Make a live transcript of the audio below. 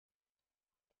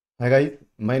Hi guys,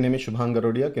 my name is Shubhang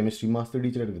Garodia, Chemistry Master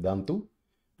Teacher at Vedantu.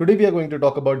 Today we are going to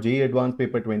talk about JEE Advanced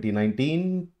Paper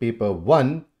 2019, Paper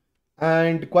 1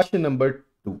 and question number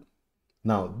 2.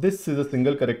 Now this is a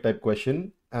single correct type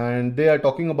question and they are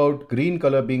talking about green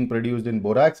color being produced in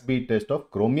borax bead test of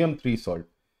chromium 3 salt.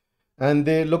 And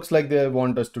they looks like they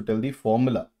want us to tell the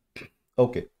formula.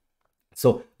 Okay,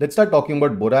 so let's start talking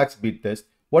about borax bead test.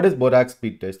 What is borax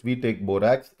bead test? We take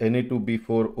borax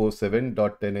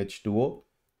Na2B4O7.10H2O,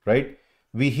 right?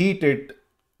 We heat it.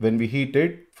 When we heat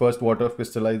it, first water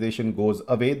crystallization goes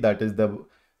away. That is the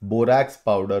borax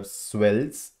powder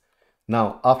swells.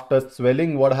 Now, after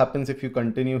swelling, what happens if you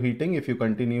continue heating? If you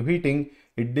continue heating,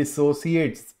 it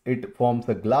dissociates. It forms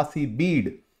a glassy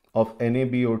bead of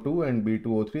NaBO2 and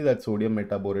B2O3, that's sodium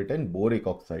metaborate and boric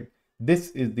oxide.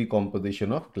 This is the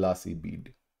composition of glassy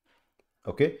bead.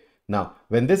 Okay. Now,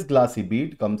 when this glassy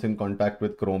bead comes in contact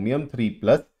with chromium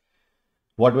 3+,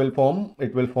 what will form?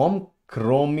 It will form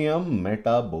chromium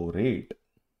metaborate.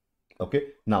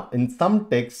 Okay. Now, in some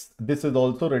texts, this is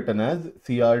also written as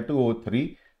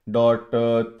Cr2O3 dot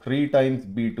 3 times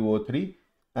B2O3,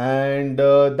 and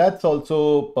that's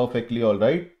also perfectly all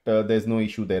right. There's no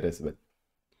issue there as well.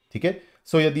 Okay.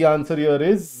 So yeah, the answer here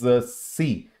is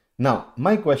C. Now,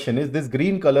 my question is, this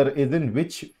green color is in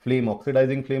which flame?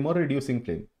 Oxidizing flame or reducing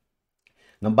flame?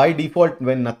 Now, by default,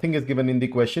 when nothing is given in the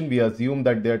question, we assume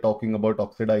that they are talking about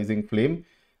oxidizing flame.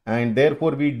 And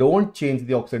therefore, we don't change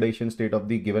the oxidation state of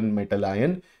the given metal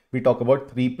ion. We talk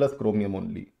about 3+ chromium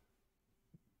only.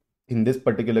 In this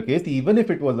particular case, even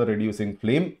if it was a reducing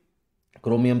flame,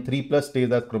 chromium 3+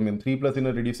 stays as chromium 3+ in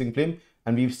a reducing flame,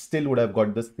 and we still would have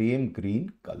got the same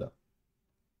green color.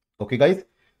 Okay, guys.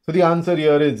 So the answer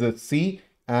here is C.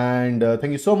 And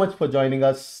thank you so much for joining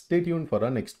us. Stay tuned for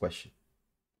our next question.